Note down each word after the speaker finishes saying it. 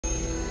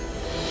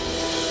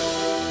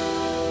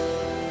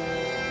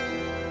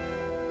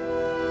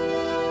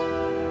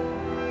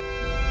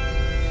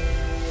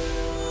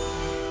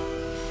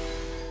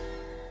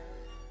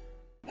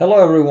Hello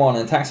everyone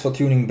and thanks for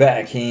tuning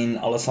back in.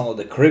 Alessandro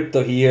the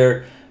Crypto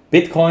here.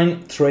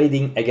 Bitcoin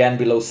trading again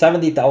below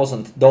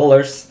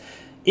 $70,000.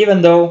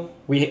 Even though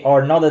we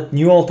are not at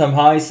new all-time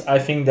highs, I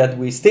think that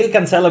we still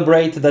can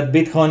celebrate that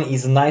Bitcoin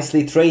is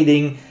nicely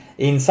trading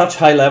in such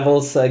high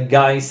levels,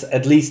 guys.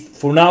 At least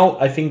for now,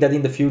 I think that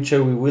in the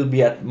future we will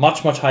be at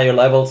much higher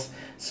levels.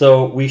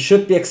 So we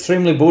should be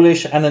extremely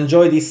bullish and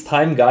enjoy this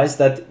time, guys,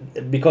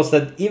 because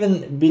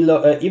even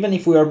below, even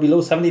if we are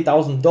below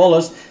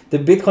 $70,000, the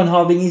Bitcoin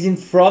halving is in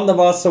front of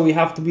us, so we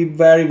have to be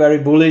very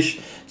bullish.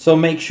 So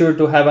make sure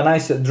to have a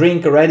nice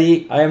drink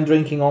ready. I am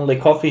drinking only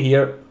coffee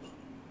here,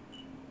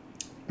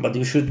 but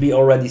you should be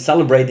already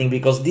celebrating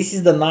because this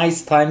is the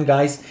nice time,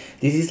 guys.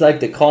 This is like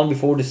the calm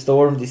before the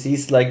storm. This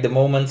is like the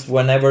moments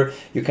whenever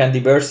you can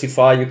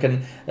diversify, you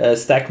can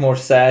stack more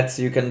sats,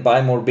 you can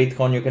buy more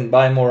Bitcoin, you can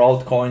buy more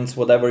altcoins,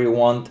 whatever you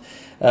want,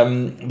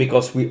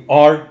 because we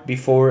are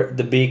before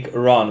the big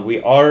run.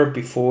 We are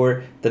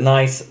before the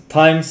nice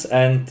times,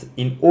 and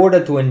in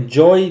order to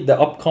enjoy the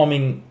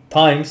upcoming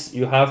times,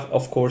 you have,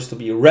 of course, to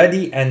be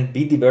ready and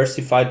be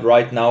diversified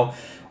right now.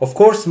 Of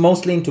course,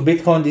 mostly into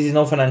Bitcoin. This is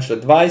no financial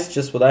advice,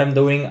 just what I'm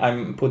doing.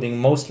 I'm putting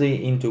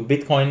mostly into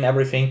Bitcoin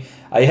everything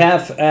I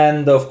have,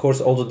 and of course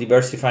also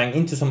diversifying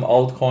into some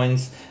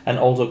altcoins and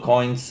also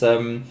coins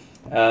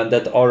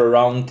that are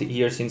around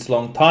here since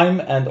long time,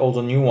 and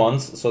also new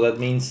ones. So that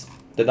means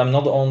that I'm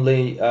not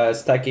only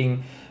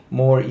stacking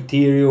more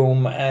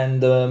Ethereum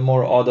and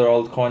more other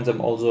altcoins. I'm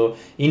also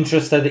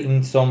interested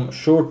in some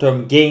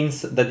short-term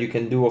gains that you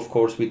can do, of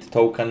course, with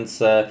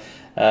tokens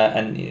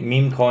and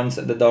meme coins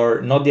that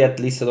are not yet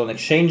listed on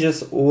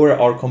exchanges or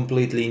are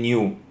completely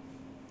new.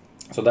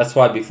 So that's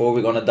why before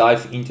we're gonna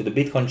dive into the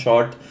Bitcoin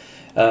chart,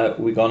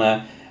 we're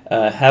gonna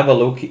have a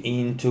look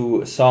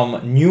into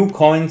some new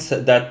coins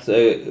that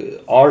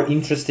are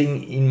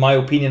interesting in my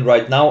opinion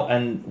right now,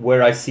 and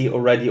where I see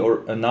already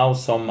or now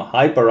some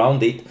hype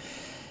around it.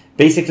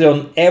 Basically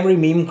on every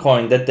meme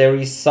coin that there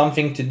is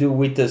something to do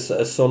with this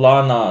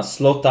Solana,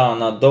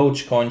 Slotana,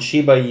 Dogecoin,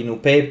 Shiba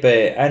Inu,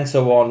 Pepe, and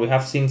so on. We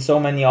have seen so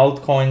many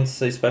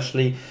altcoins,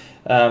 especially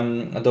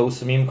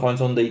those meme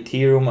coins on the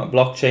Ethereum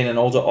blockchain and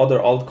also other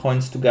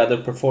altcoins together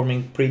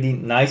performing pretty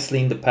nicely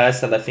in the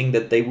past, and I think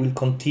that they will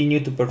continue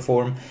to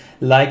perform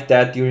like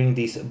that during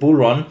this bull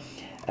run.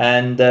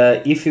 And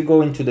if you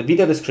go into the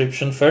video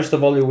description, first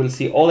of all, you will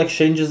see all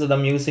exchanges that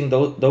I'm using.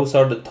 Those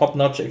are the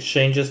top-notch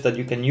exchanges that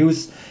you can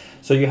use.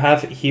 So you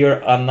have here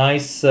a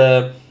nice,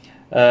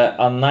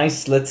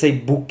 let's say,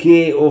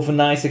 bouquet of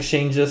nice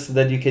exchanges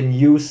that you can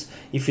use.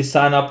 If you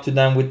sign up to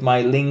them with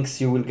my links,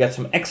 you will get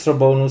some extra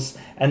bonus.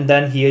 And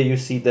then here you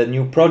see the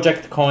new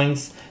project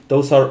coins.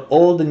 Those are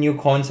all the new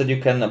coins that you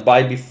can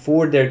buy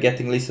before they're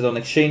getting listed on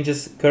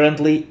exchanges.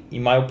 Currently,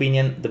 in my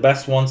opinion, the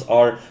best ones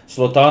are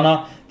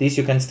Slotana. This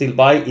you can still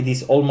buy. It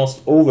is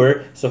almost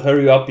over, so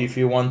hurry up if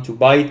you want to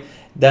buy it.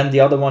 Then the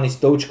other one is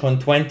Dogecoin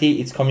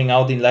 20. It's coming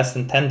out in less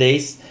than 10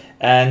 days.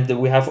 And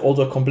we have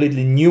also a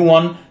completely new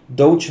one,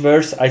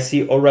 Dogeverse. I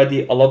see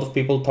already a lot of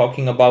people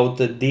talking about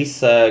this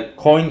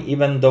coin,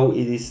 even though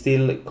it is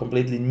still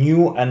completely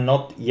new and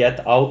not yet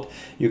out.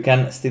 You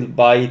can still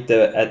buy it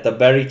at a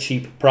very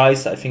cheap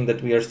price. I think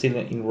that we are still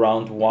in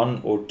round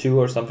 1 or 2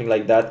 or something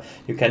like that.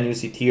 You can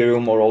use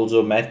Ethereum or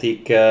also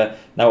Matic.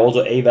 Now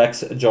also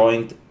AVAX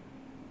joined.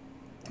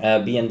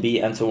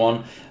 BNB and so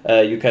on.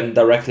 You can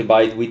directly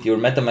buy it with your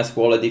MetaMask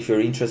wallet if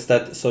you're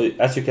interested. So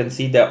as you can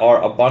see, there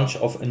are a bunch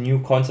of new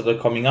coins that are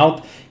coming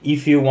out.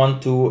 If you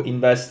want to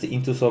invest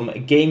into some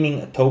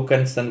gaming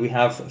tokens, then we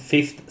have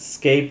Fifth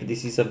Scape.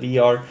 This is a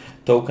VR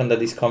token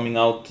that is coming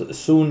out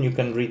soon. You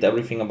can read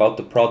everything about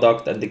the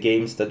product and the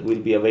games that will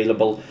be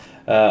available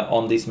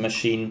on this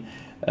machine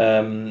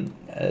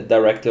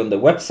directly on the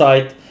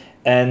website.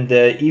 And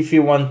if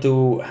you want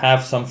to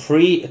have some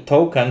free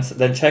tokens,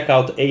 then check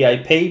out AI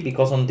Pay,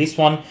 because on this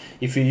one,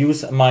 if you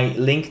use my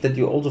link that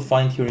you also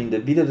find here in the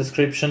video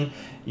description,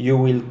 you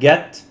will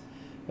get,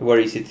 where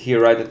is it,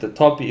 here right at the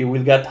top, you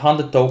will get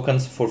 100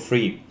 tokens for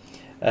free.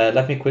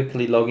 Let me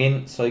quickly log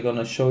in. So I'm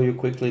gonna show you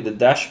quickly the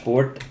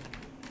dashboard,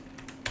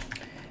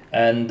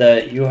 and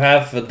you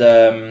have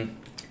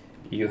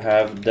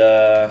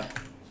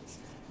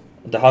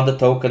the 100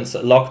 tokens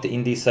locked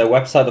in this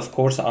website, of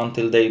course,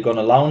 until they're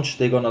gonna launch.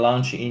 They're gonna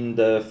launch in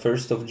the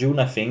 1st of June,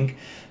 I think.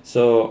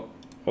 So,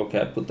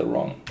 okay, I put the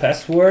wrong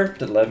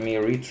password. Let me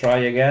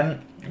retry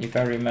again, if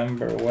I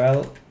remember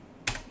well.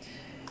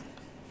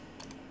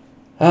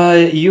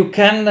 You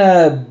can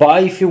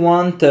buy if you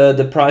want.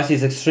 The price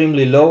is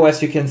extremely low,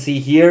 as you can see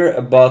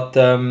here, but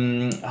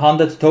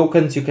 100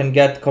 tokens you can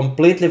get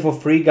completely for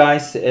free,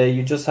 guys.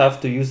 You just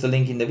have to use the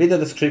link in the video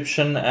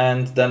description,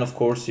 and then of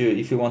course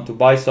if you want to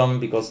buy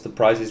some, because the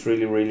price is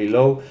really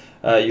low,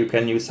 you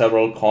can use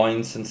several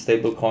coins and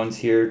stable coins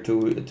here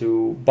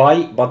to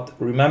buy. But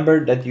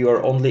remember that you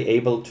are only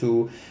able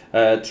to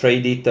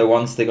trade it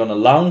once they're gonna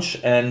launch,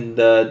 and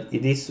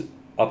it is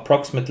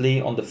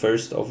approximately on the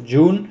 1st of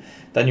June.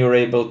 Then you're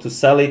able to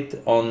sell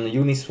it on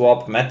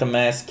Uniswap,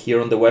 MetaMask here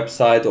on the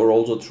website, or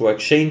also through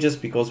exchanges,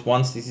 because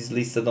once this is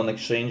listed on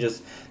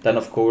exchanges, then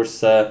of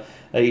course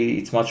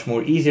it's much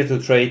more easier to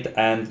trade,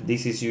 and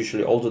this is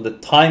usually also the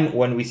time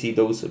when we see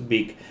those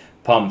big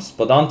pumps.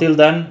 But until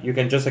then, you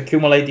can just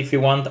accumulate if you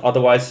want,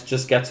 otherwise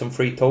just get some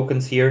free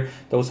tokens here.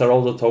 Those are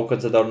all the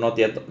tokens that are not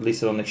yet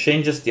listed on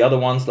exchanges. The other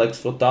ones like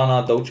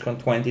Slotana, Dogecoin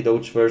 20,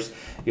 Dogeverse,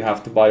 you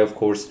have to buy, of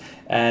course.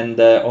 And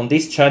on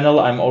this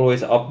channel, I'm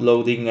always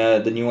uploading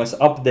the newest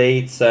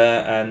updates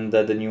and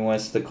the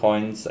newest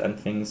coins and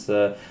things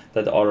that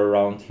are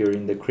around here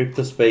in the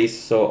crypto space.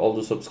 So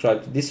also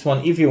subscribe to this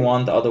one if you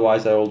want,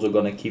 otherwise I'm also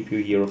gonna keep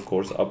you here, of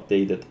course,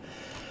 updated.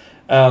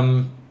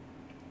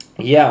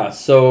 Yeah,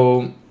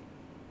 so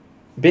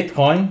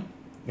Bitcoin,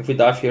 if we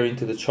dive here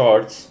into the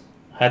charts,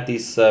 had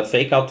this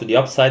fake out to the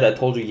upside. I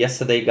told you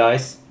yesterday,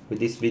 guys, with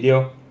this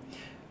video,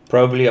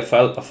 probably a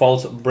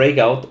false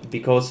breakout,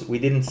 because we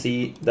didn't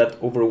see that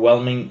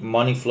overwhelming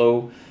money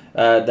flow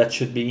that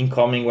should be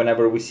incoming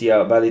whenever we see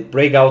a valid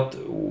breakout.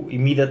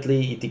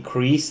 Immediately it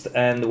decreased,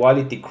 and while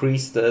it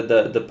decreased,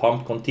 the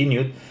pump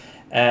continued.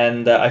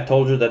 And I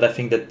told you that I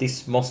think that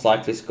this most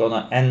likely is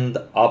gonna end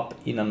up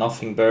in a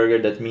nothing burger.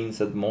 That means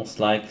that most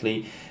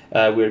likely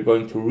we're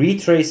going to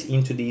retrace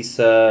into this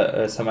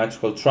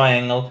symmetrical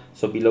triangle,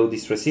 so below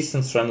this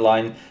resistance trend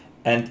line.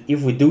 And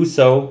if we do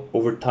so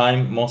over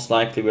time, most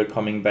likely we're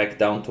coming back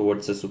down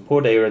towards the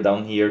support area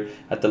down here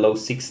at the low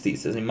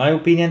 60s. And in my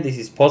opinion, this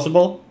is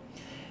possible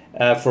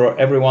for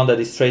everyone that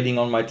is trading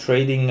on my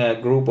trading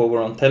group over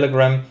on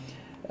Telegram.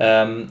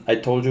 I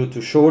told you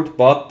to short,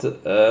 but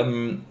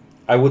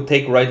I would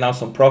take right now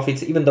some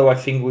profits, even though I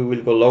think we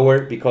will go lower,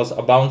 because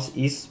a bounce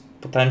is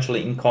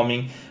potentially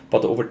incoming,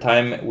 but over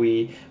time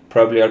we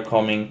probably are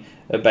coming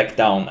back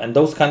down. And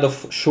those kind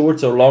of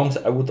shorts or longs,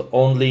 I would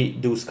only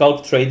do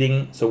scalp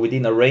trading, so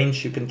within a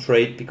range you can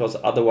trade, because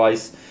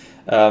otherwise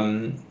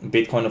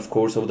Bitcoin, of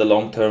course, over the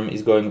long term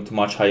is going to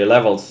much higher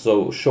levels.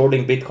 So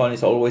shorting Bitcoin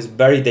is always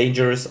very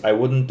dangerous. I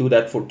wouldn't do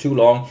that for too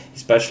long,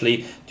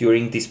 especially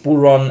during this bull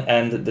run,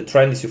 and the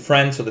trend is your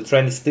friend, so the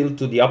trend is still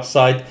to the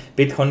upside.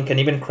 Bitcoin can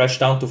even crash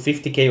down to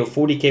 50k or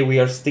 40k. We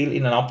are still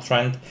in an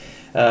uptrend.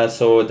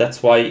 So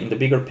that's why in the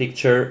bigger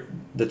picture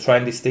the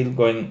trend is still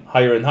going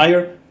higher and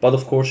higher. But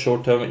of course,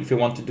 short term, if you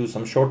want to do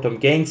some short term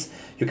gains,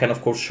 you can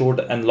of course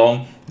short and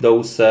long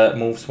those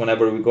moves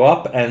whenever we go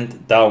up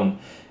and down.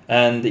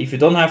 And if you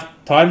don't have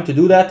time to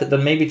do that,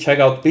 then maybe check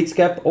out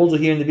Bitscap. Also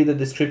here in the video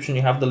description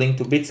you have the link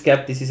to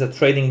Bitscap. This is a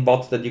trading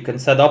bot that you can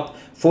set up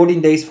 14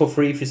 days for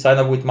free. If you sign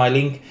up with my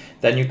link,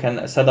 then you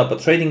can set up a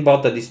trading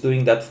bot that is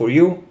doing that for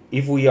you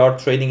if we are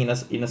trading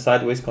in a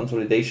sideways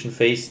consolidation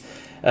phase.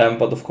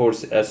 But of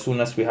course, as soon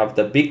as we have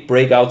the big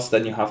breakouts,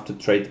 then you have to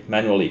trade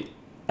manually.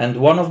 And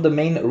one of the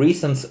main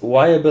reasons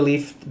why I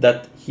believe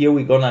that here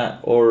we're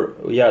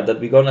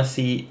gonna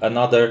see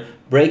another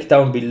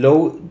breakdown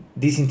below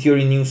this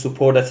interior new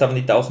support at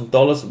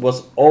 $70,000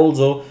 was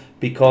also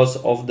because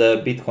of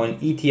the Bitcoin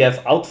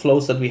ETF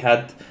outflows that we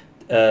had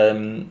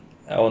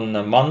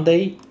on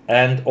Monday,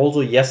 and also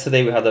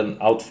yesterday we had an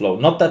outflow.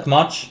 Not that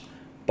much,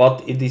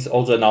 but it is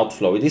also an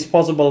outflow. It is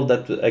possible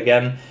that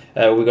again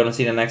we're gonna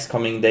see the next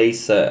coming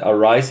days a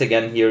rise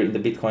again here in the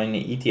Bitcoin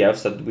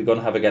ETFs, that we're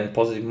gonna have again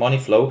positive money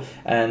flow,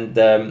 and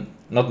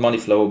not money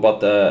flow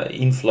but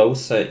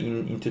inflows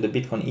into the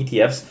Bitcoin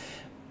ETFs.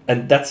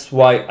 And that's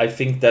why I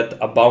think that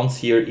a bounce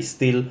here is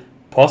still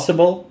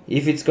possible.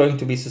 If it's going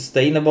to be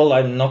sustainable,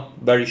 I'm not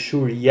very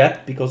sure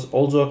yet, because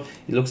also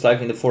it looks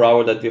like in the 4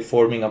 hour that we're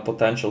forming a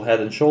potential head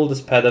and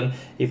shoulders pattern.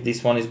 If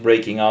this one is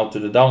breaking out to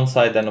the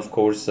downside, then of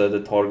course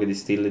the target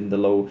is still in the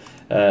low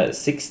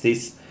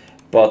 60s.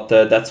 But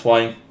that's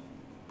why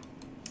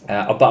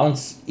a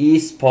bounce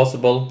is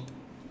possible,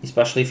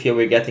 especially if here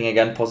we're getting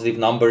again positive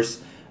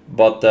numbers.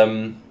 But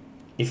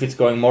if it's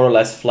going more or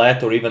less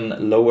flat or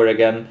even lower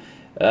again,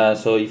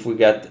 so if we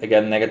get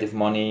again negative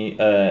money,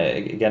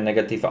 again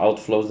negative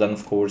outflows, then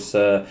of course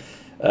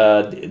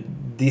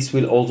this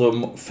will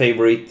also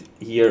favor it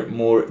here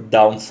more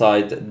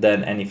downside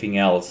than anything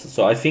else.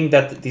 So I think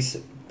that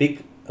this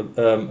big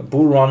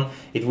bull run,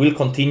 it will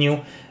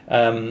continue,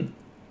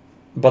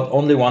 but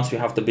only once we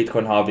have the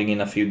Bitcoin halving in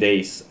a few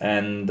days.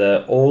 And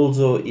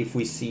also if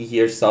we see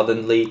here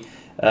suddenly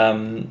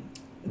the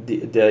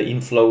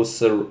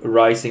inflows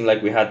rising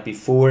like we had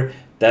before,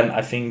 then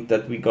I think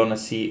that we're gonna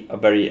see a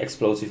very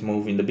explosive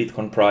move in the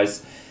Bitcoin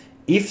price.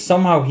 If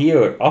somehow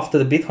here after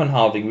the Bitcoin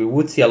halving we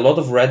would see a lot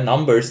of red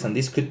numbers, then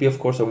this could be of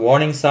course a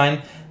warning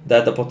sign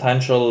that a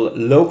potential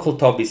local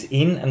top is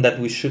in, and that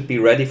we should be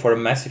ready for a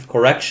massive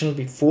correction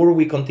before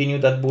we continue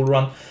that bull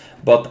run.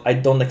 But I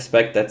don't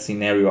expect that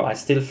scenario. I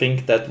still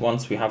think that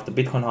once we have the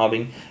Bitcoin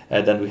halving,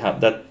 then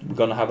we're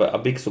gonna have a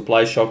big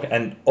supply shock,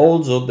 and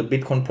also the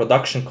Bitcoin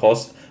production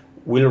cost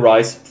will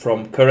rise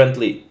from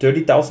currently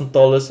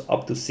 $30,000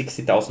 up to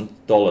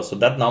 $60,000. So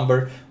that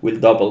number will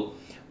double.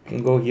 We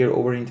can go here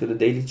over into the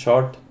daily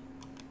chart.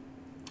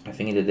 I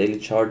think in the daily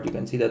chart you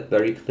can see that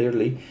very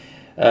clearly.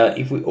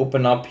 If we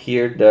open up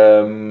here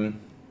the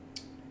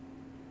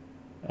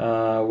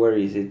where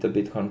is it, the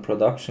Bitcoin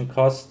production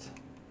cost,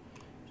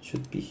 it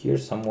should be here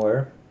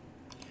somewhere.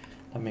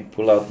 Let me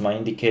pull out my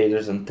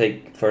indicators and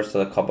take first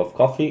a cup of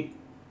coffee.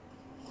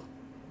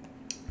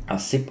 a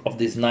sip of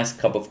this nice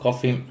cup of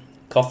coffee.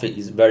 Coffee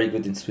is very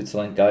good in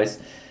Switzerland, guys.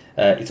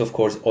 It's of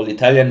course all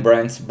Italian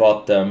brands,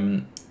 but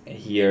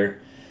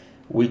here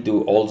we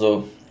do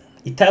also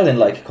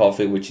Italian-like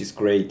coffee, which is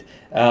great.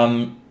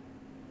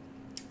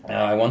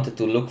 I wanted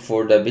to look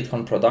for the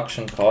Bitcoin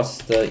production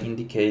cost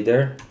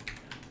indicator.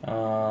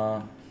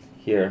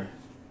 Here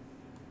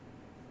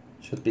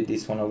should be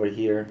this one over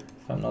here,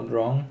 if I'm not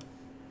wrong.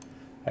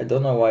 I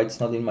don't know why it's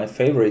not in my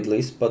favorite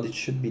list, but it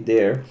should be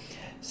there.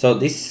 So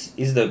this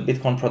is the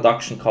Bitcoin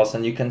production cost,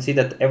 and you can see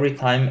that every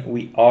time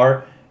we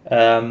are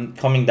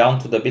coming down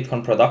to the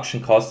Bitcoin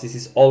production cost, this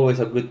is always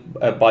a good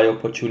buy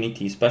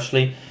opportunity,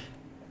 especially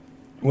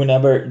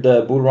whenever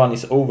the bull run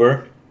is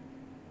over.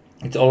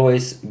 It's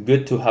always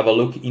good to have a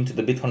look into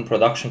the Bitcoin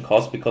production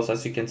cost, because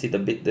as you can see,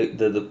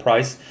 the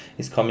price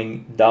is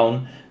coming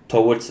down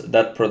towards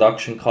that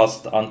production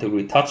cost until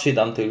we touch it,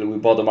 until we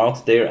bottom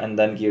out there, and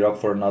then gear up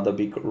for another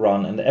big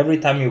run. And every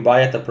time you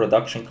buy at the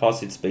production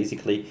cost, it's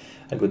basically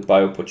a good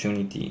buy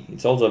opportunity.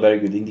 It's also a very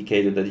good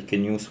indicator that you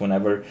can use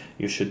whenever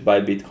you should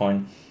buy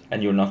Bitcoin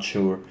and you're not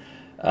sure.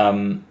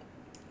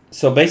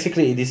 So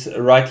basically it is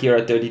right here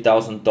at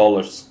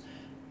 $30,000.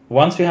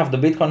 Once we have the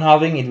Bitcoin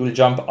halving, it will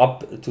jump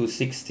up to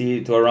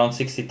around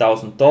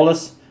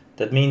 $60,000.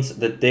 That means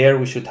that there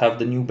we should have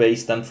the new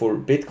base then for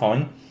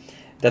Bitcoin.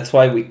 That's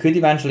why we could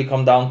eventually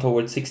come down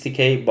towards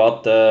 60K,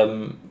 but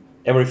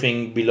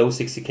everything below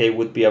 60K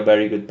would be a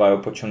very good buy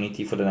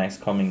opportunity for the next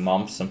coming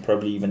months and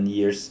probably even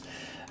years.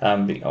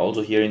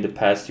 Also here in the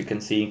past, you can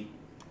see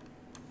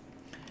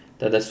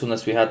that as soon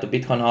as we had the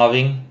Bitcoin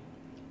halving,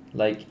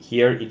 like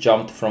here, it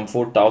jumped from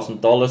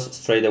 $4,000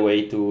 straight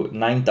away to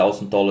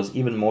 $9,000,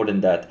 even more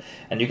than that.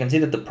 And you can see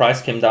that the price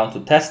came down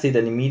to test it,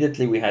 and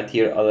immediately we had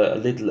here a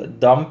little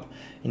dump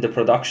in the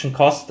production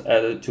cost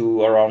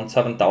to around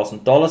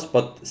 $7,000,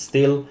 but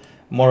still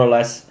more or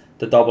less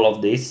the double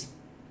of this.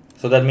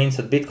 So that means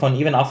that Bitcoin,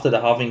 even after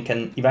the halving,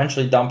 can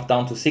eventually dump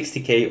down to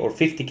 60K or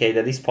 50K.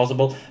 That is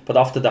possible, but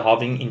after the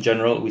halving in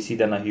general, we see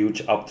then a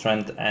huge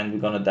uptrend, and we're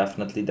gonna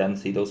definitely then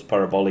see those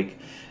parabolic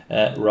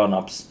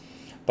run-ups.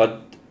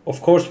 But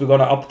of course, we're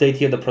going to update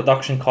here the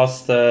production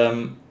cost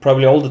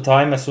probably all the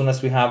time as soon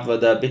as we have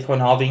the Bitcoin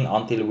halving,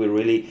 until we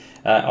really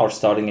are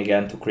starting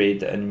again to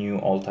create a new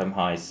all-time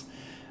highs.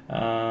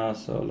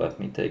 So let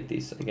me take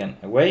this again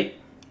away.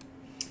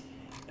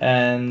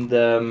 And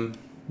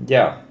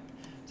yeah,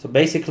 so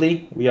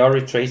basically we are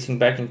retracing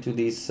back into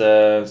this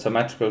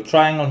symmetrical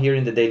triangle here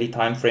in the daily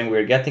time frame.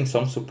 We're getting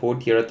some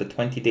support here at the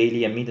 20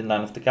 daily and median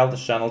line of the Keltner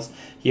channels.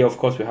 Here, of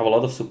course, we have a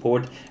lot of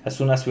support. As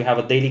soon as we have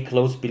a daily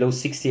close below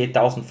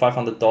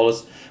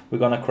 $68,500, we're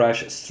gonna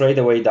crash straight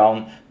away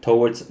down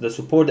towards the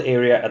support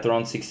area at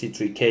around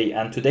 63K.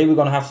 And today we're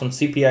gonna have some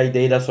CPI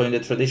data. So in the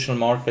traditional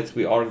markets,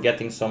 we are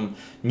getting some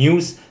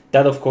news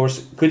that, of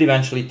course, could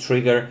eventually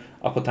trigger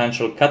a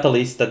potential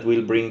catalyst that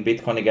will bring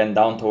Bitcoin again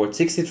down towards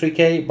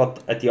 63K. But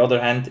at the other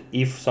hand,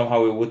 if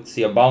somehow we would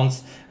see a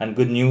bounce and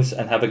good news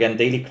and have again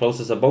daily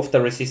closes above the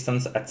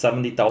resistance at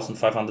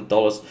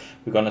 $70,500,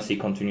 we're gonna see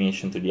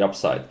continuation to the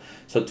upside.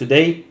 So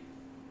today,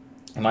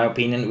 in my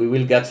opinion, we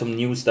will get some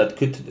news that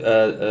could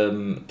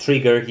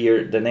trigger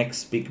here the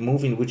next big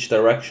move in which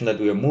direction that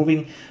we are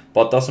moving.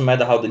 But doesn't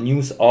matter how the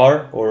news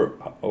are or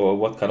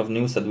what kind of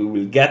news that we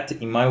will get.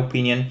 In my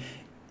opinion,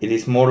 it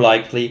is more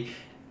likely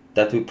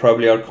that we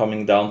probably are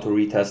coming down to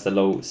retest the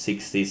low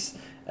 60s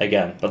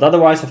again. But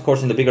otherwise, of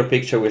course, in the bigger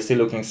picture, we're still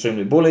looking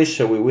extremely bullish.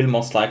 So we will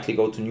most likely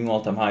go to new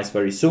all-time highs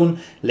very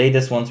soon.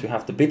 Latest, once we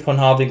have the Bitcoin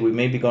halving, we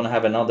may be going to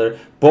have another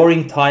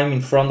boring time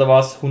in front of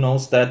us. Who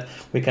knows that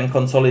we can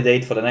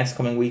consolidate for the next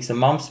coming weeks and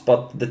months,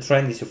 but the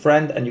trend is your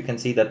friend, and you can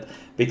see that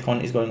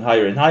Bitcoin is going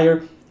higher and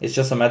higher. It's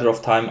just a matter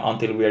of time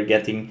until we are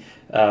getting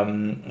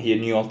here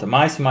new all-time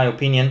highs, in my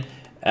opinion.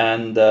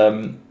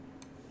 And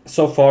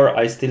so far,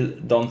 I still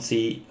don't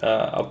see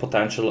a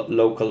potential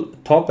local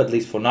top, at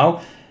least for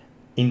now.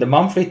 In the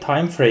monthly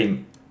time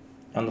frame,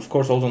 and of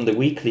course also on the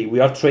weekly, we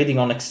are trading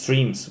on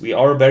extremes. We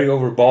are very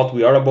overbought.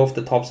 We are above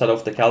the top side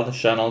of the Keltner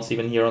channels,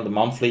 even here on the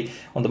monthly.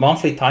 On the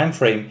monthly time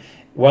frame,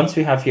 once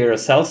we have here a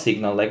sell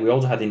signal, like we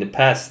also had in the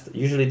past,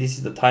 usually this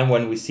is the time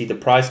when we see the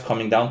price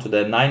coming down to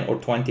the 9 or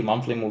 20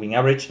 monthly moving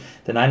average.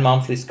 The 9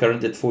 monthly is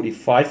currently at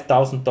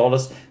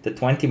 $45,000. The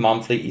 20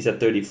 monthly is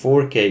at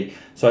 34K.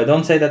 So I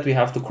don't say that we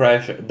have to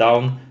crash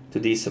down to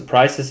these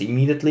prices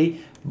immediately,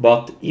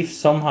 but if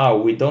somehow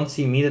we don't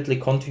see immediately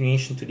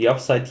continuation to the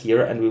upside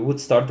here, and we would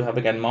start to have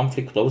again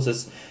monthly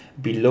closes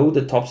below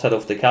the top side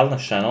of the Keltner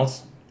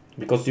channels,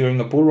 because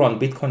during a bull run,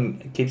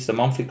 Bitcoin keeps the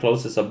monthly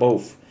closes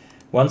above.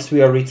 Once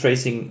we are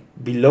retracing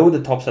below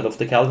the top side of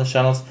the Keltner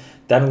channels,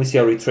 then we see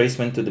a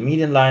retracement to the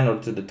median line or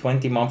to the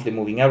 20 monthly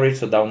moving average,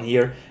 so down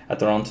here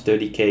at around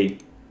 30K.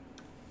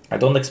 I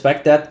don't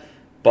expect that,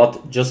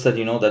 but just that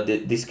you know that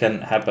this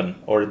can happen,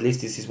 or at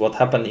least this is what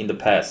happened in the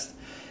past.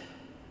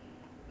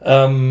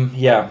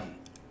 Yeah,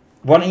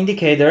 one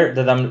indicator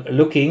that I'm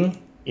looking,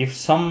 if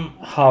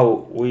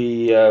somehow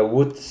we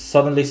would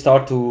suddenly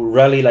start to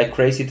rally like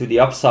crazy to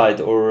the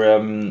upside, or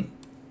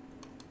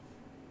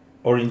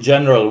in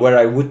general, where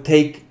I would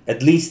take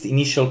at least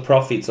initial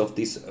profits of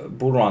this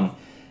bull run,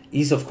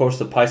 is of course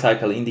the pi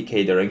cycle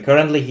indicator, and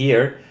currently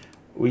here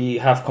we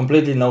have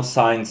completely no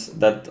signs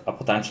that a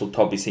potential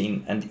top is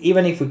in. And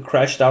even if we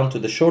crash down to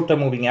the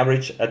short-term moving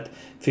average at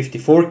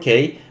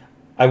 54k,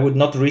 I would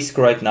not risk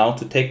right now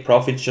to take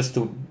profits just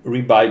to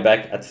rebuy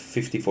back at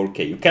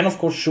 54k. You can of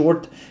course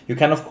short, you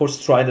can of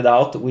course try that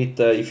out with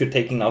if you're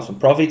taking now some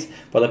profits,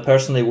 but I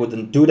personally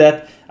wouldn't do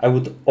that. I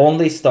would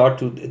only start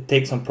to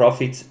take some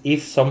profits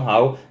if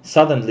somehow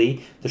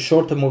suddenly the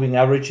short-term moving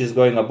average is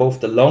going above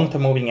the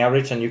long-term moving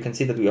average, and you can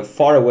see that we are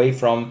far away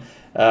from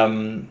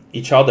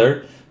each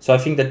other. So I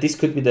think that this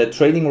could be the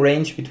trading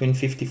range between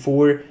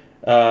 54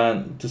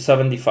 to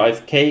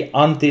 75k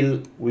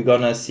until we're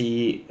gonna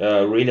see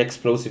really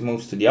explosive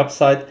moves to the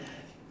upside.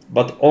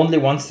 But only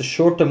once the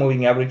short-term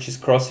moving average is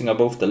crossing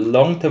above the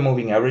long-term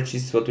moving average.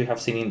 This is what we have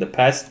seen in the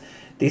past.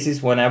 This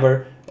is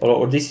whenever,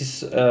 or this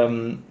is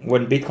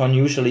when Bitcoin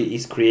usually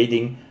is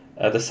creating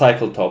the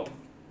cycle top.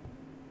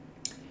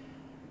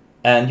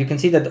 And you can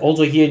see that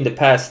also here in the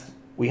past,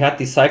 we had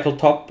the cycle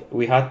top,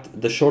 we had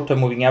the short-term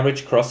moving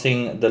average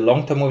crossing the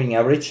long-term moving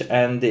average,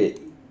 and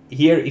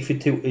here if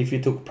you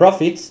took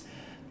profits,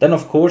 then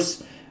of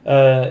course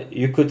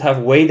you could have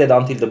waited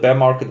until the bear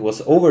market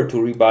was over to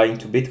rebuy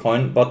into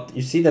Bitcoin. But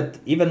you see that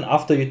even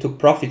after you took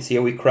profits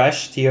here, we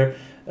crashed here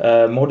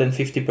more than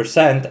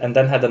 50% and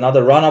then had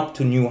another run up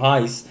to new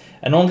highs,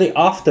 and only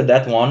after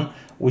that one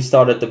we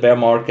started the bear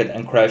market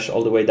and crashed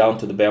all the way down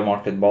to the bear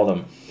market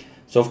bottom.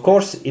 So of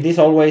course it is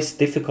always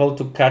difficult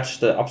to catch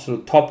the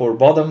absolute top or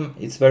bottom.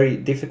 It's very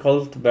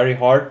difficult, very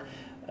hard,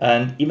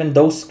 and even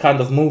those kind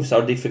of moves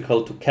are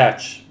difficult to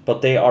catch,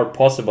 but they are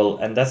possible.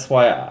 And that's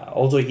why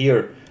also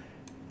here,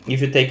 if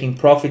you're taking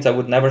profits, I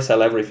would never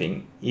sell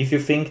everything. If you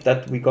think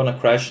that we're gonna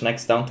crash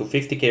next down to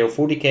 50k or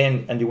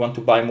 40k and you want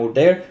to buy more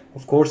there,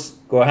 of course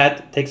go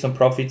ahead, take some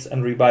profits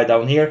and rebuy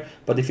down here.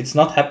 But if it's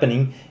not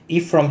happening,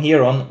 if from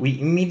here on we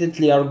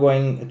immediately are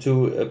going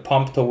to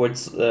pump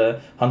towards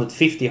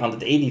 150,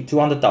 180,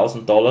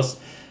 $200,000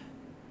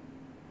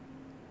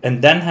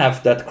 and then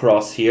have that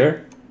cross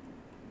here,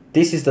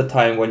 this is the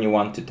time when you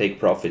want to take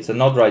profits, and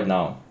not right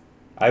now.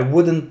 I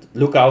wouldn't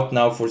look out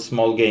now for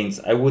small gains.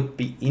 I would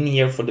be in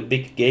here for the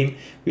big game.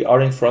 We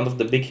are in front of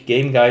the big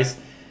game, guys.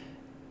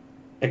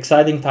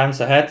 Exciting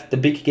times ahead. The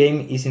big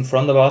game is in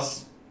front of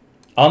us.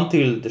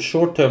 Until the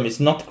short term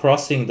is not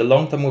crossing the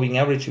long-term moving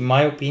average, in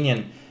my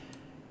opinion,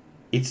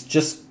 it's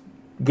just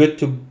good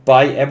to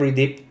buy every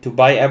dip, to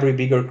buy every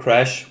bigger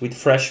crash with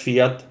fresh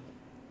fiat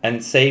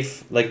and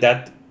save like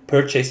that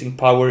purchasing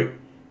power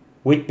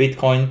with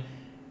Bitcoin,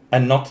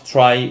 and not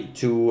try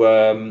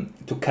to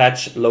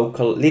catch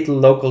little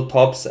local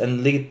tops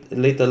and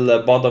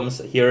little bottoms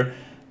here.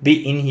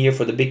 Be in here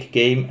for the big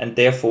game, and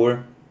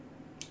therefore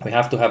we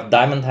have to have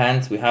diamond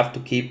hands. We have to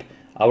keep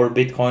our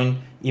Bitcoin,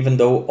 even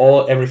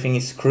though everything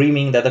is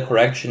screaming that a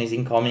correction is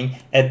incoming,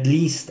 at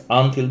least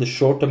until the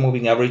short-term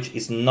moving average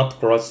is not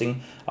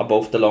crossing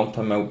above the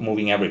long-term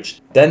moving average.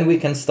 Then we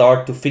can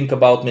start to think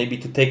about maybe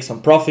to take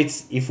some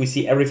profits if we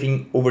see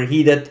everything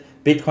overheated,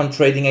 Bitcoin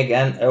trading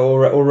again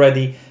or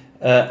already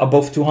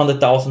above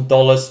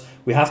 $200,000.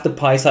 We have the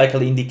pi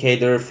cycle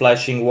indicator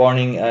flashing,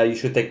 warning, you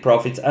should take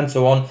profits, and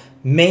so on.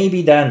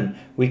 Maybe then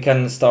we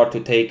can start to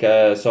take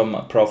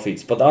some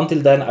profits, but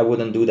until then I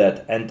wouldn't do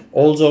that. And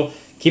also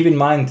keep in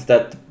mind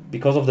that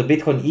because of the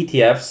Bitcoin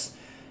ETFs,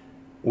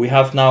 we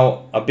have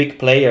now a big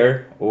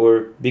player,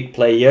 or big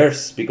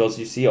players, because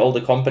you see all the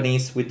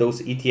companies with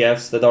those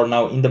ETFs that are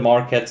now in the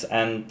markets,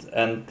 and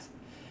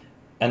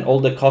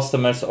all the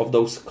customers of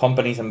those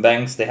companies and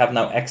banks, they have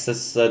now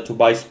access to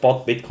buy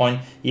spot Bitcoin,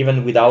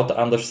 even without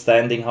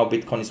understanding how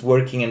Bitcoin is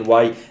working and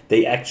why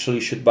they actually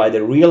should buy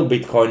the real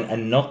Bitcoin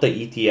and not the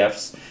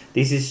ETFs.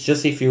 This is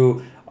just if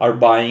you are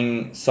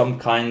buying some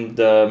kind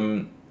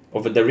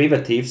of a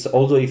derivatives.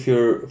 Also, if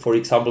you're, for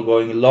example,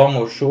 going long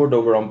or short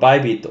over on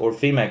Bybit or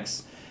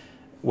Fimex,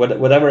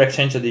 whatever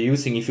exchange that you're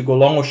using, if you go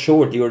long or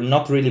short, you're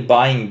not really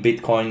buying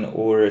Bitcoin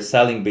or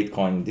selling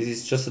Bitcoin. This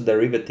is just a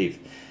derivative.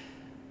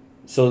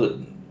 So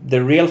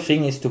the real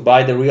thing is to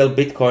buy the real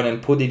Bitcoin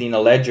and put it in a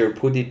ledger,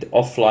 put it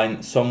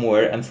offline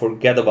somewhere and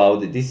forget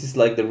about it. This is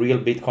like the real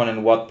Bitcoin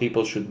and what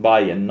people should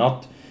buy, and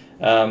not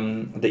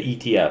the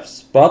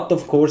ETFs. But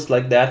of course,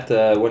 like that,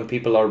 when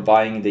people are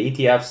buying the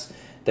ETFs,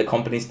 the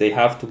companies, they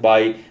have to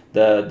buy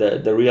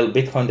the real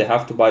Bitcoin, they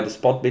have to buy the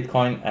spot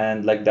Bitcoin,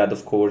 and like that,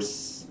 of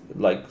course,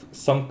 like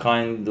some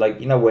kind, like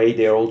in a way,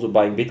 they are also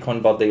buying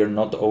Bitcoin, but they are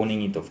not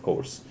owning it, of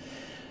course.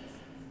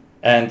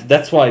 And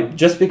that's why,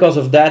 just because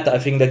of that, I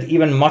think that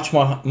even much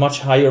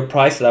higher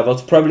price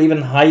levels, probably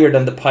even higher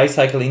than the pi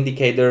cycle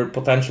indicator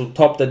potential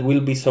top that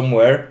will be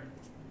somewhere,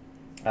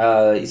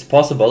 is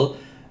possible.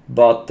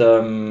 But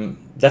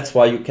that's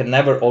why you can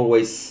never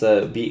always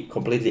be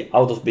completely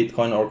out of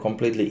Bitcoin or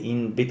completely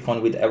in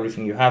Bitcoin with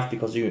everything you have,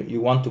 because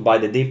you want to buy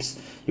the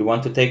dips, you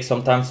want to take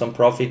sometimes some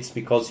profits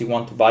because you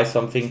want to buy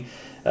something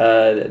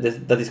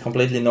that is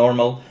completely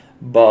normal.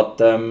 But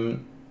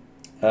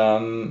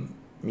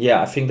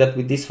yeah, I think that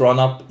with this run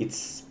up,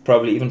 it's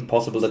probably even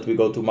possible that we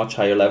go to much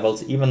higher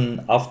levels,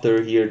 even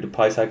after here the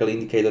pi cycle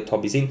indicator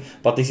top is in.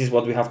 But this is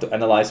what we have to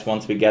analyze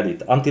once we get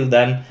it. Until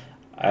then,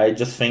 I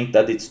just think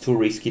that it's too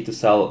risky to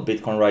sell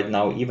Bitcoin right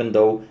now, even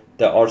though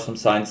there are some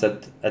signs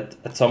that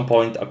at some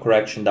point a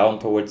correction down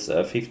towards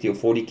 50 or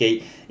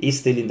 40k is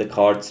still in the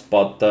cards,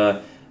 but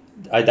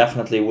I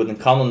definitely wouldn't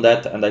count on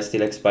that, and I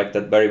still expect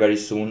that very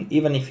soon,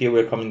 even if here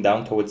we're coming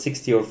down towards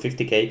 60 or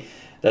 50k,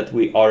 that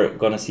we are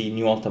gonna see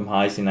new all-time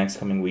highs in next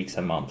coming weeks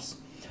and months.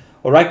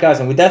 Alright guys,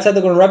 and with that said,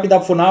 I'm gonna wrap it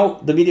up for now.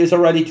 The video is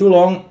already too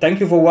long.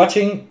 Thank you for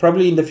watching.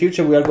 Probably in the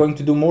future we are going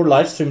to do more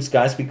live streams,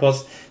 guys,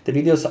 because the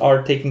videos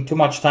are taking too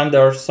much time.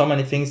 There are so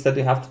many things that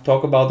we have to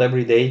talk about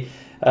every day.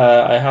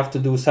 I have to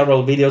do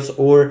several videos,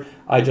 or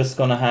I just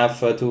gonna have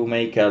to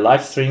make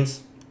live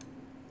streams.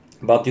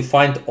 But you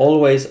find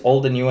always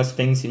all the newest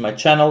things in my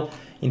channel.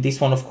 In this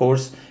one, of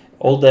course,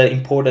 all the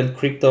important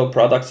crypto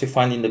products you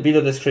find in the video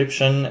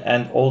description,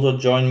 and also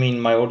join me in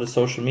my other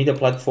social media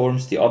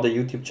platforms, the other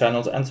YouTube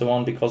channels and so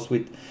on, because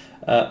with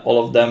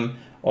all of them,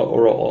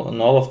 or on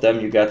all of them,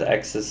 you get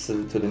access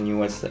to the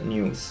newest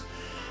news.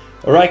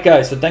 Alright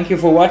guys, so thank you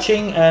for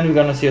watching, and we're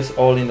gonna see us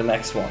all in the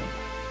next one.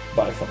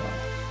 Bye for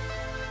now.